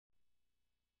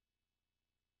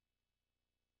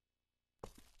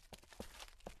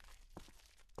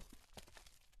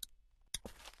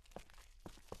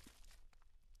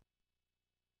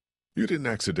You didn't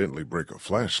accidentally break a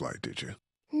flashlight, did you?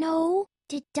 No.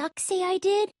 Did Duck say I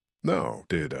did? No.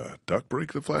 Did Duck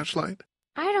break the flashlight?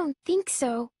 I don't think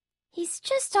so. He's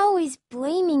just always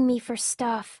blaming me for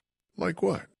stuff. Like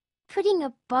what? Putting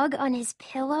a bug on his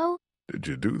pillow? Did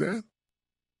you do that?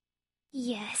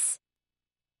 Yes.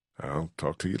 I'll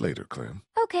talk to you later, Clem.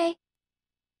 Okay.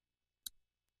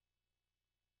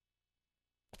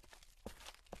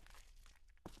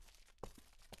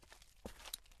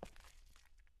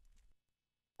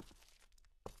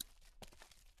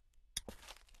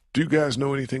 Do you guys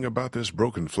know anything about this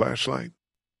broken flashlight?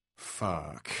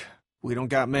 Fuck. We don't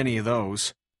got many of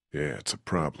those. Yeah, it's a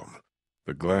problem.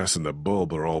 The glass and the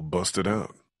bulb are all busted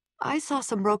out. I saw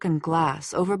some broken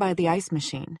glass over by the ice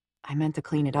machine. I meant to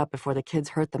clean it up before the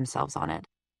kids hurt themselves on it.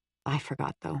 I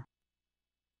forgot, though.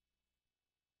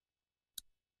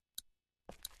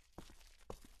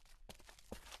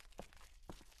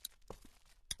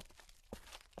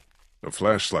 The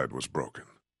flashlight was broken.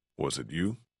 Was it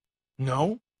you?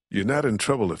 No? You're not in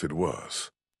trouble if it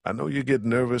was. I know you get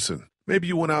nervous and maybe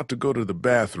you went out to go to the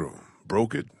bathroom,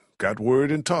 broke it, got word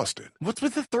and tossed it. What's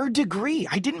with the third degree?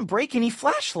 I didn't break any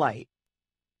flashlight.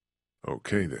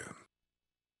 Okay, then.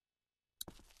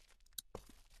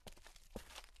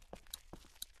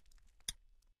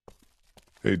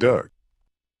 Hey, Doug.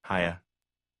 Hiya.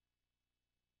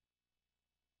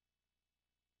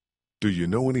 Do you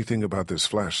know anything about this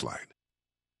flashlight?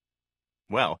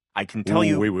 Well, I can tell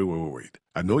you... Wait.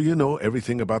 I know you know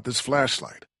everything about this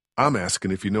flashlight. I'm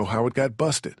asking if you know how it got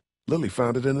busted. Lily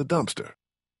found it in the dumpster.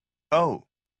 Oh,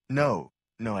 no,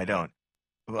 I don't.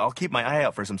 Well, I'll keep my eye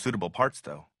out for some suitable parts,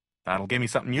 though. That'll give me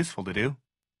something useful to do.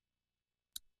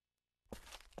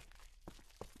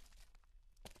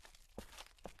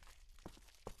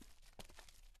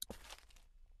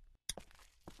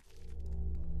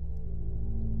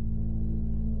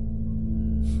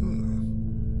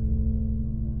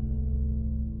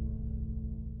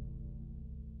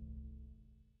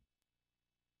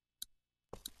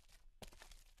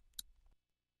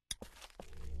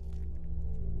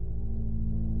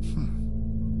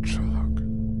 Chalk.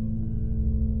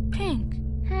 Pink.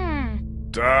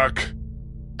 Doc!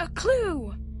 A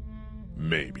clue.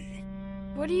 Maybe.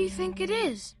 What do you think it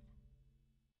is?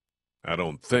 I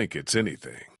don't think it's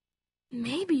anything.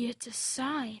 Maybe it's a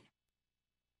sign.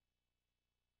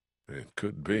 It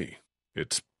could be.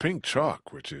 It's pink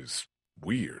chalk, which is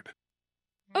weird.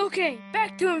 Okay,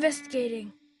 back to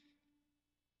investigating.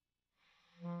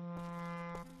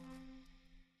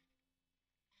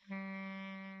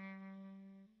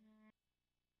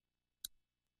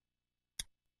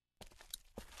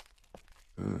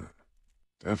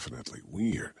 Definitely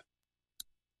weird.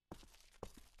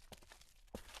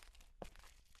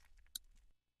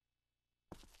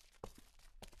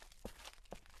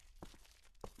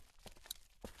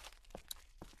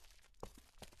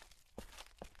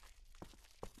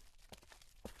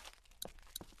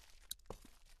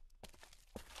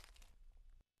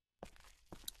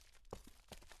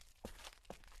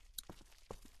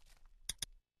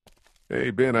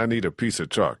 Hey, Ben, I need a piece of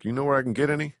chalk. You know where I can get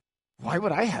any? Why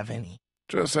would I have any?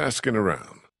 Just asking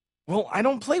around. Well, I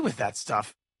don't play with that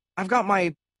stuff. I've got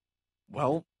my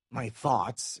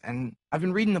thoughts, and I've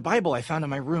been reading the Bible I found in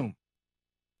my room.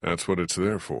 That's what it's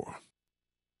there for.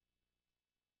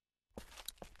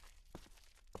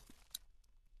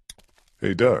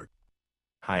 Hey, Doug.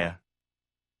 Hiya.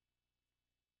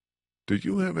 Do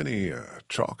you have any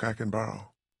chalk I can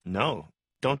borrow? No.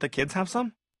 Don't the kids have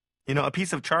some? You know, a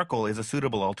piece of charcoal is a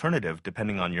suitable alternative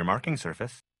depending on your marking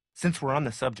surface. Since we're on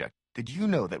the subject, did you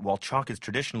know that while chalk is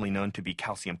traditionally known to be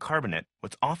calcium carbonate,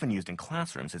 what's often used in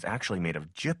classrooms is actually made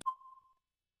of gypsum,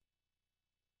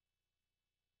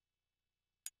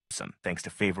 thanks to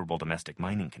favorable domestic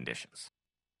mining conditions?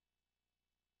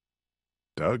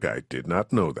 Doug, I did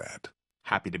not know that.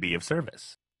 Happy to be of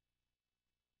service.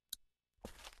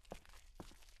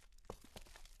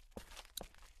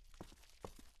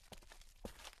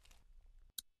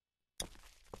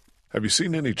 Have you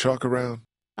seen any chalk around?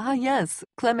 Ah, yes.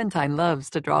 Clementine loves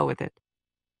to draw with it.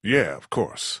 Yeah, of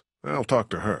course. I'll talk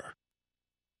to her.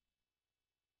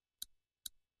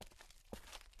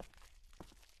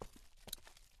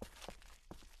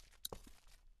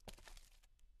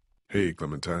 Hey,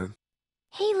 Clementine.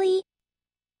 Haley.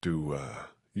 Do,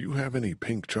 you have any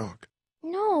pink chalk?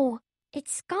 No,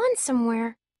 it's gone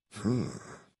somewhere. Do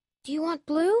you want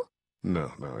blue?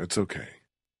 No, it's okay.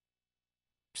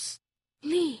 Psst,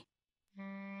 Lee.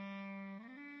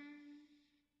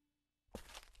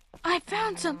 I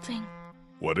found something.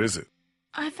 What is it?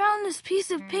 I found this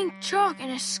piece of pink chalk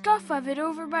and a scuff of it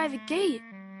over by the gate.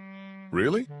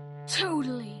 Really?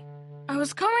 Totally. I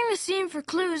was combing the scene for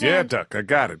clues Yeah, and... Duck, I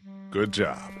got it. Good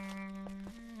job.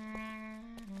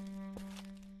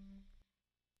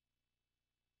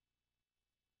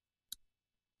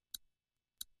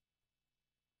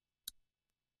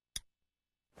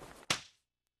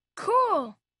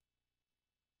 Cool!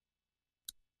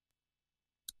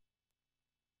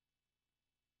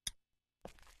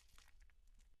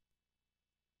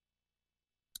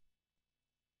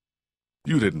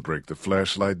 You didn't break the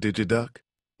flashlight, did you, Duck?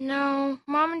 No,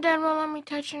 Mom and Dad won't let me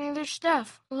touch any of their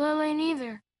stuff. Lily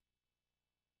neither.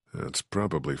 That's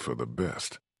probably for the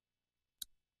best.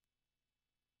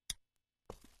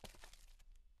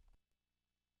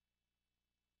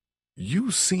 You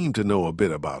seem to know a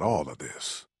bit about all of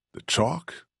this. The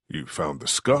chalk? You found the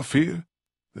scuff here?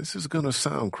 This is gonna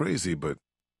sound crazy, but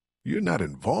you're not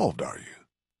involved, are you?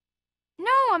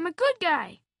 No, I'm a good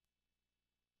guy.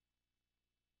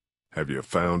 Have you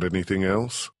found anything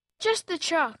else? Just the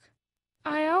chalk.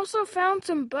 I also found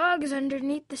some bugs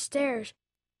underneath the stairs.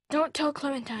 Don't tell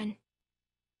Clementine.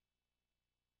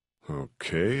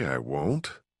 Okay, I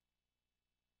won't.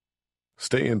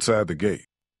 Stay inside the gate.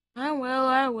 I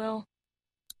will.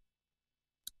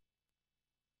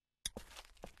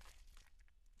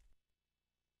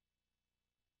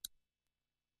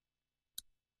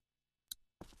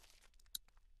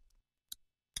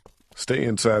 Stay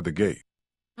inside the gate.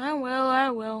 I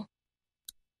will.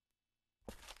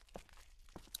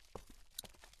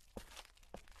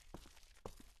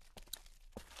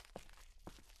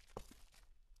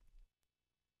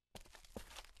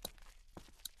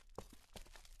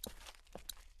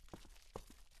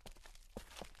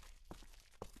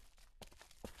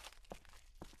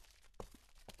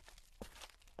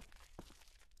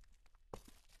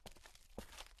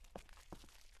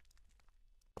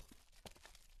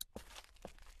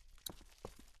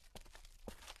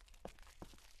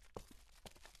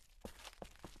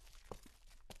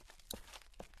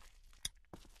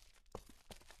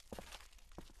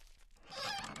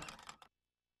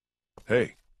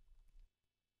 Hey,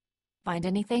 Find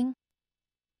anything?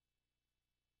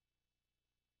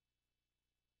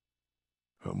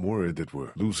 I'm worried that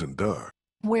we're losing Doug.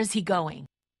 Where's he going?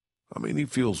 I mean, he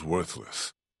feels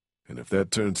worthless. And if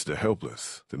that turns to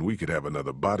helpless, then we could have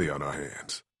another body on our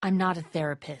hands. I'm not a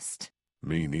therapist.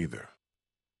 Me neither.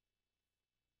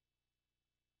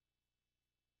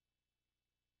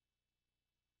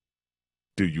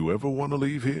 Do you ever want to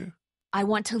leave here? I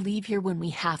want to leave here when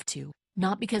we have to,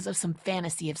 not because of some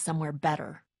fantasy of somewhere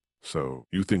better. So,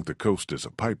 you think the coast is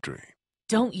a pipe dream?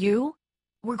 Don't you?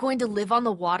 We're going to live on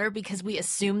the water because we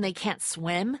assume they can't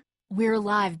swim? We're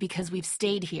alive because we've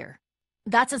stayed here.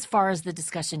 That's as far as the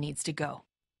discussion needs to go.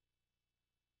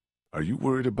 Are you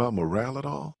worried about morale at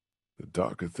all? The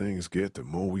darker things get, the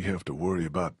more we have to worry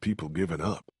about people giving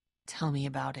up. Tell me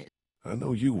about it. I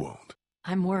know you won't.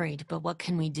 I'm worried, but what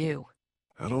can we do?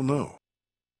 I don't know.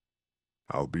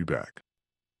 I'll be back.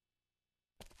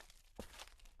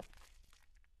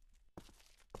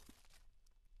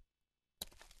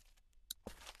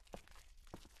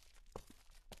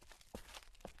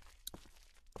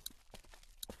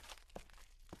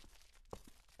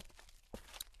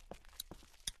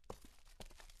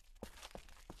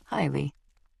 Hi, Lee.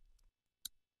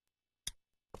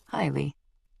 Hi, Lee.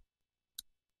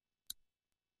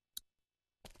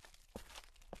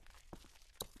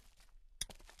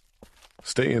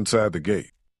 Stay inside the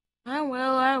gate. I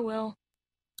will.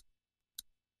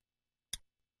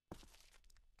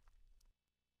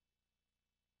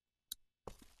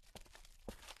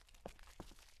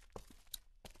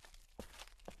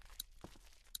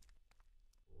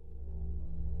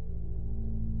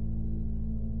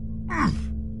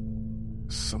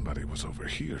 Somebody was over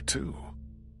here, too.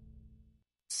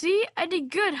 See, I did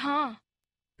good, huh?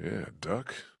 Yeah,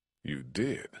 Duck, you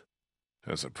did.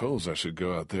 I suppose I should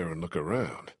go out there and look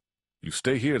around. You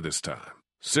stay here this time.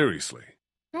 Seriously.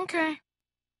 Okay.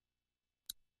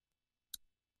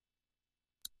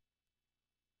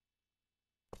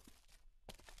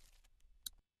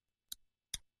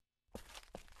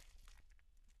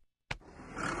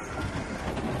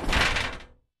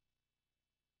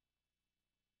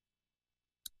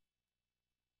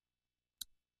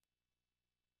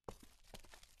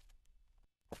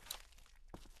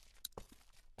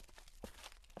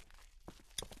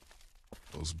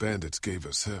 Those bandits gave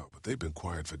us hell, but they've been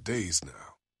quiet for days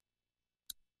now.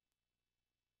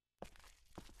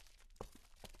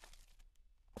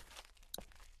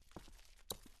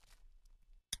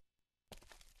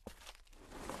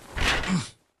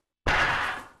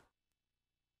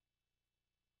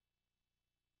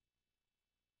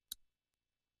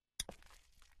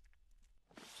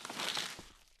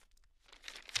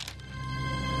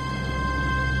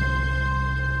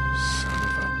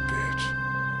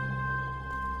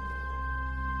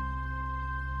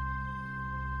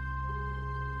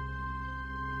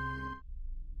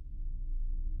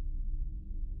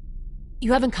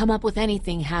 You haven't come up with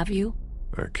anything, have you?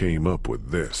 I came up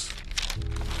with this.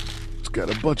 It's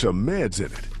got a bunch of meds in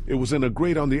it. It was in a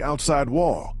grate on the outside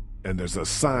wall, and there's a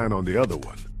sign on the other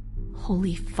one.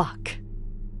 Holy fuck.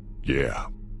 Yeah.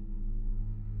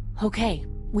 Okay,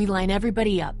 we line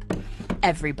everybody up.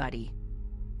 Everybody.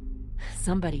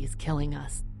 Somebody is killing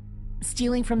us.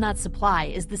 Stealing from that supply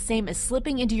is the same as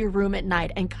slipping into your room at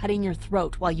night and cutting your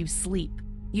throat while you sleep.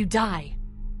 You die.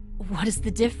 What is the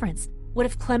difference? What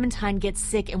if Clementine gets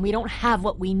sick and we don't have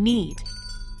what we need?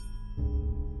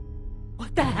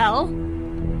 What the hell?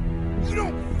 You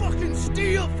don't fucking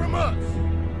steal from us!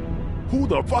 Who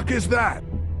the fuck is that?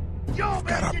 Y'all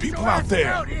Got our better get people your out asses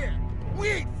there. out here! We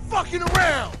ain't fucking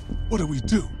around! What do we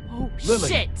do? Oh, Lily.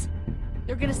 shit!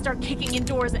 They're gonna start kicking in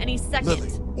doors any second. Lily,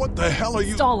 what the hell are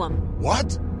you... Stall him.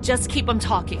 What? Just keep him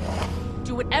talking.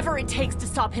 Do whatever it takes to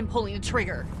stop him pulling the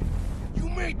trigger. You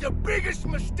made the biggest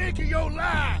mistake of your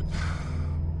life!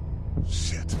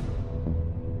 Shit.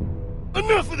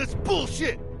 Enough of this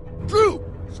bullshit! Drew,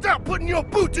 stop putting your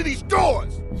boot to these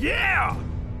doors! Yeah!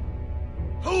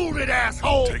 Hold it,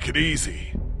 asshole! Take it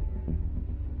easy.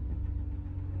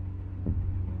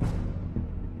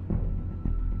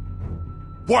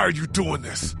 Why are you doing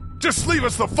this? Just leave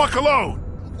us the fuck alone!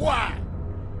 Why?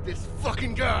 This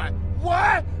fucking guy.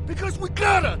 Why? Because we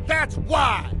gotta! That's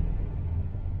why!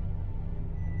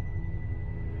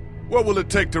 What will it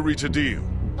take to reach a deal?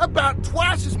 About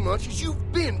twice as much as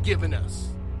you've been giving us.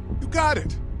 You got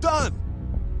it. Done.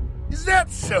 Is that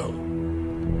so?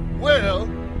 Well,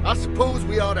 I suppose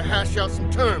we ought to hash out some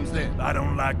terms then. I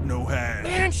don't like no hash.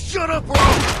 Man, shut up or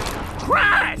I'll...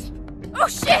 Christ! Oh,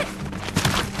 shit!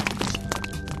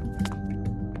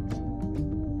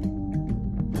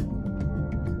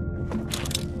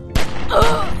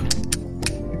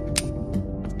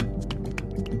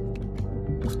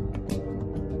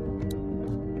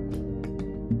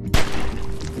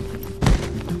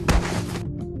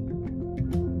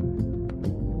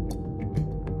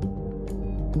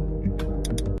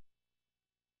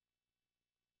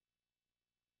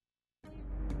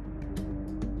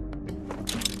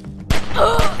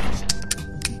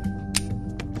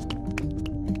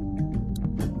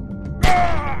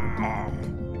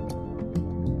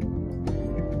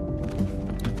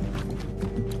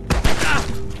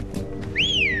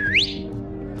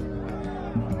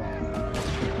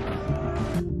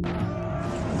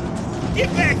 Get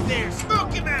back there!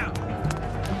 Smoke him out!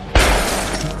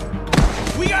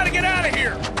 We gotta get out of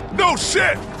here! No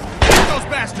shit! Get those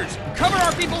bastards! Cover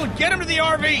our people and get them to the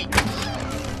RV!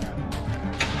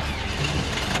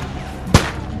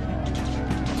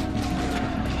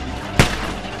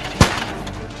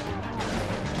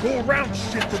 Go around,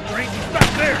 shit for brains! He's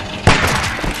back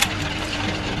there!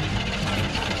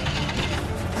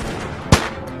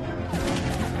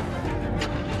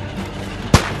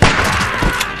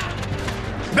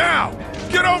 Now!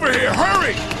 Get over here!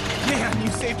 Hurry! Man, you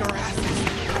saved our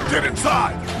asses! Get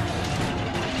inside!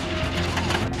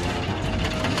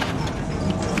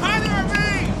 Either of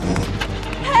me!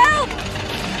 Help!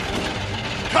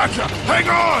 Gotcha! Hang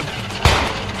on!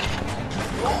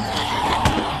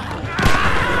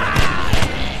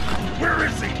 Where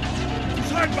is he?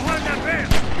 He's hiding behind that van!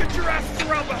 Get your asses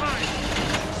around behind!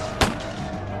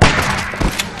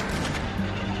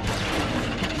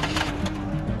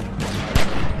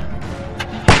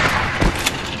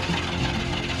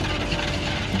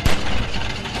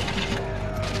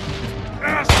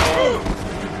 Asshole!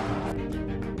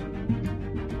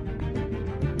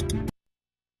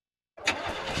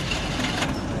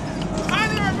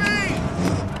 Either of me!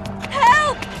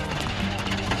 Help!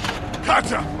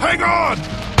 Gotcha! Hang on!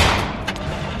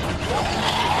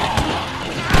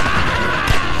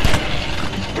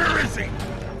 Where is he?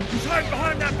 He's hiding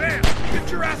behind that van!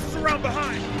 Get your asses around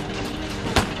behind!